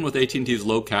 even with AT&T's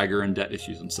low CAGR and debt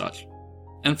issues and such.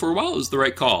 And for a while it was the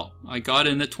right call. I got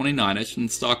in at 29ish and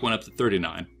the stock went up to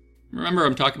 39. Remember,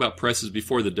 I'm talking about prices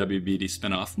before the WBD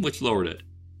spinoff, which lowered it.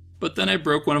 But then I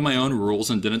broke one of my own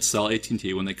rules and didn't sell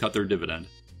AT&T when they cut their dividend.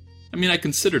 I mean, I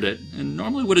considered it, and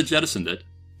normally would have jettisoned it,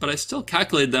 but I still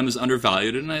calculated them as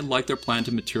undervalued and I liked their plan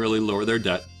to materially lower their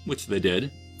debt, which they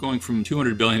did, going from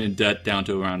 $200 billion in debt down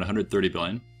to around $130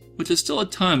 billion, which is still a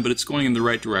ton, but it's going in the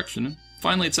right direction.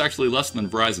 Finally, it's actually less than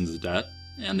Verizon's debt,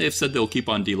 and they've said they'll keep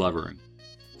on delevering.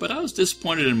 But I was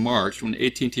disappointed in March when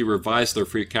AT&T revised their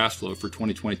free cash flow for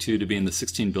 2022 to be in the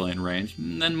 $16 billion range,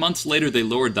 and then months later they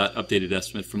lowered that updated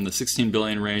estimate from the $16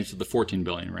 billion range to the $14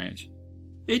 billion range.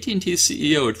 AT&T's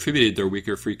CEO attributed their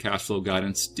weaker free cash flow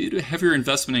guidance due to heavier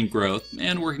investment in growth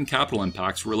and working capital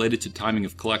impacts related to timing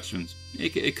of collections,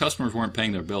 aka customers weren't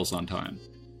paying their bills on time.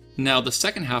 Now, the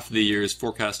second half of the year is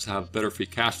forecast to have better free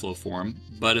cash flow for them,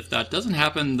 but if that doesn't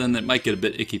happen, then it might get a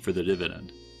bit icky for the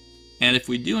dividend. And if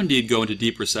we do indeed go into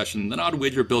deep recession, then I'd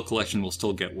wager bill collection will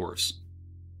still get worse.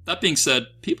 That being said,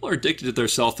 people are addicted to their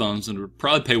cell phones and would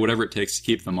probably pay whatever it takes to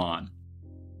keep them on.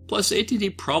 Plus,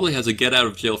 AT&T probably has a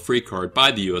get-out-of-jail-free card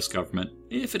by the US government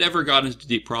if it ever got into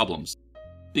deep problems,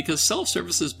 because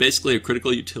self-service is basically a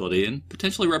critical utility and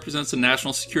potentially represents a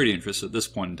national security interest at this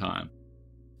point in time.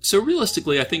 So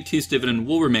realistically, I think T's dividend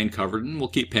will remain covered and will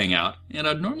keep paying out, and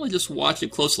I'd normally just watch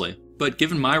it closely, but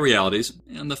given my realities,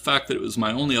 and the fact that it was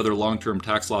my only other long-term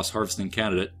tax loss harvesting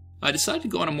candidate, I decided to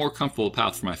go on a more comfortable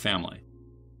path for my family.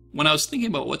 When I was thinking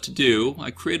about what to do, I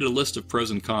created a list of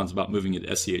pros and cons about moving into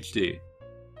SCHD.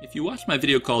 If you watched my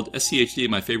video called SCHD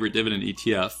My Favorite Dividend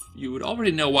ETF, you would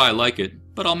already know why I like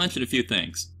it, but I'll mention a few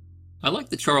things. I like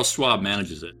that Charles Schwab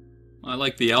manages it. I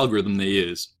like the algorithm they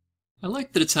use. I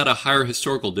like that it's had a higher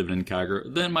historical dividend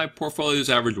CAGR than my portfolio's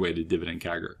average weighted dividend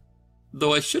CAGR.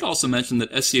 Though I should also mention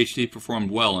that SCHD performed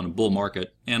well in a bull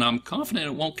market, and I'm confident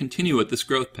it won't continue at this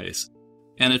growth pace.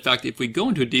 And in fact, if we go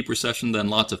into a deep recession, then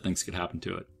lots of things could happen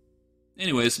to it.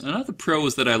 Anyways, another pro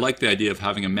is that I like the idea of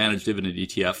having a managed dividend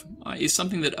ETF, i.e.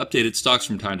 something that updated stocks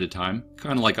from time to time,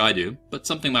 kind of like I do, but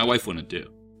something my wife wouldn't do.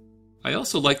 I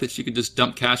also like that she could just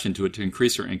dump cash into it to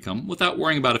increase her income without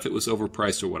worrying about if it was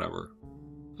overpriced or whatever.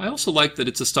 I also like that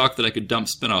it's a stock that I could dump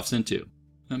spinoffs into.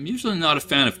 I'm usually not a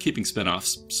fan of keeping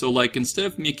spinoffs, so instead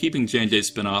of me keeping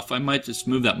J&J's spinoff, I might just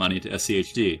move that money to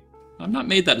SCHD. I've not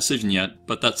made that decision yet,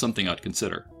 but that's something I'd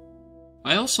consider.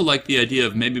 I also like the idea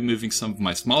of maybe moving some of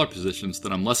my smaller positions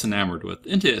that I'm less enamored with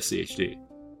into SCHD.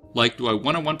 Do I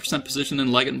want a 1% position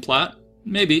in Leggett & Platt?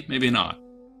 Maybe, maybe not.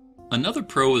 Another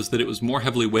pro is that it was more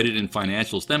heavily weighted in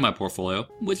financials than my portfolio,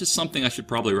 which is something I should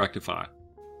probably rectify.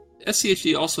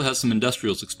 SCHD also has some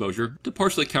industrials exposure to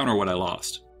partially counter what I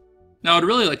lost. Now, I'd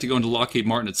really like to go into Lockheed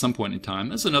Martin at some point in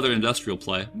time as another industrial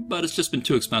play, but it's just been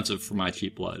too expensive for my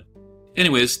cheap blood.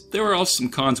 Anyways, there are also some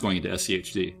cons going into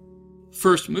SCHD.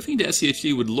 First, moving to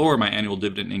SCHD would lower my annual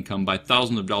dividend income by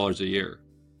thousands of dollars a year.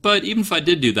 But even if I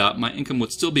did do that, my income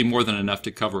would still be more than enough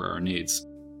to cover our needs.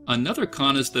 Another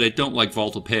con is that I don't like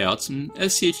volatile payouts, and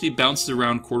SCHD bounces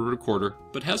around quarter to quarter,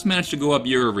 but has managed to go up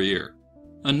year over year.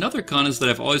 Another con is that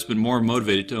I've always been more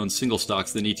motivated to own single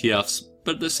stocks than ETFs,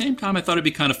 but at the same time I thought it'd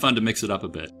be kind of fun to mix it up a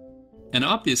bit. An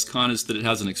obvious con is that it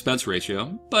has an expense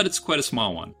ratio, but it's quite a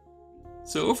small one.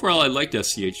 So overall I liked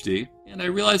SCHD, and I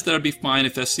realized that I'd be fine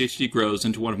if SCHD grows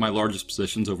into one of my largest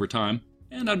positions over time,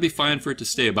 and I'd be fine for it to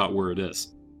stay about where it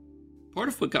is. Part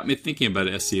of what got me thinking about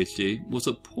SCHD was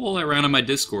a poll I ran on my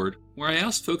Discord, where I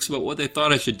asked folks about what they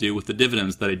thought I should do with the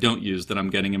dividends that I don't use that I'm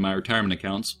getting in my retirement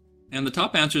accounts, and the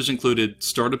top answers included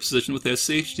start a position with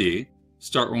SCHD,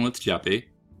 start one with JEPI,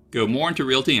 go more into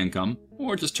realty income,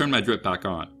 or just turn my drip back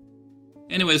on.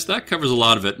 Anyways, that covers a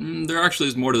lot of it, and there actually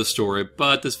is more to the story,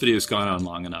 but this video's gone on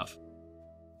long enough.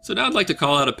 So now I'd like to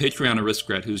call out a Patreon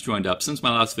aristocrat who's joined up since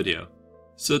my last video.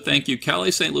 So thank you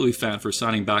Callie St. Louis fan for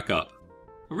signing back up.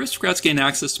 Aristocrats gain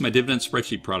access to my dividend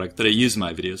spreadsheet product that I use in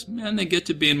my videos, and they get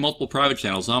to be in multiple private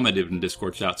channels on my dividend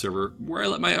Discord chat server, where I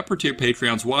let my upper tier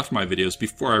Patreons watch my videos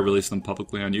before I release them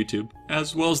publicly on YouTube,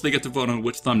 as well as they get to vote on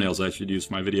which thumbnails I should use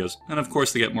for my videos, and of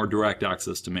course they get more direct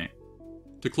access to me.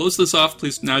 To close this off,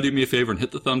 please now do me a favor and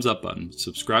hit the thumbs up button,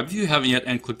 subscribe if you haven't yet,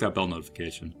 and click that bell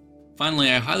notification.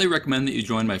 Finally, I highly recommend that you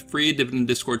join my free dividend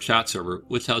Discord chat server,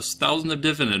 which has thousands of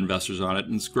dividend investors on it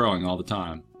and is growing all the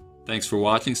time. Thanks for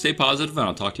watching, stay positive, and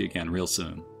I'll talk to you again real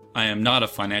soon. I am not a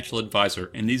financial advisor,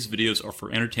 and these videos are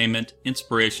for entertainment,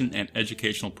 inspiration, and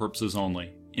educational purposes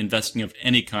only. Investing of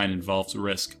any kind involves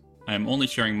risk. I am only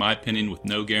sharing my opinion with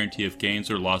no guarantee of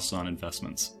gains or losses on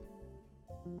investments.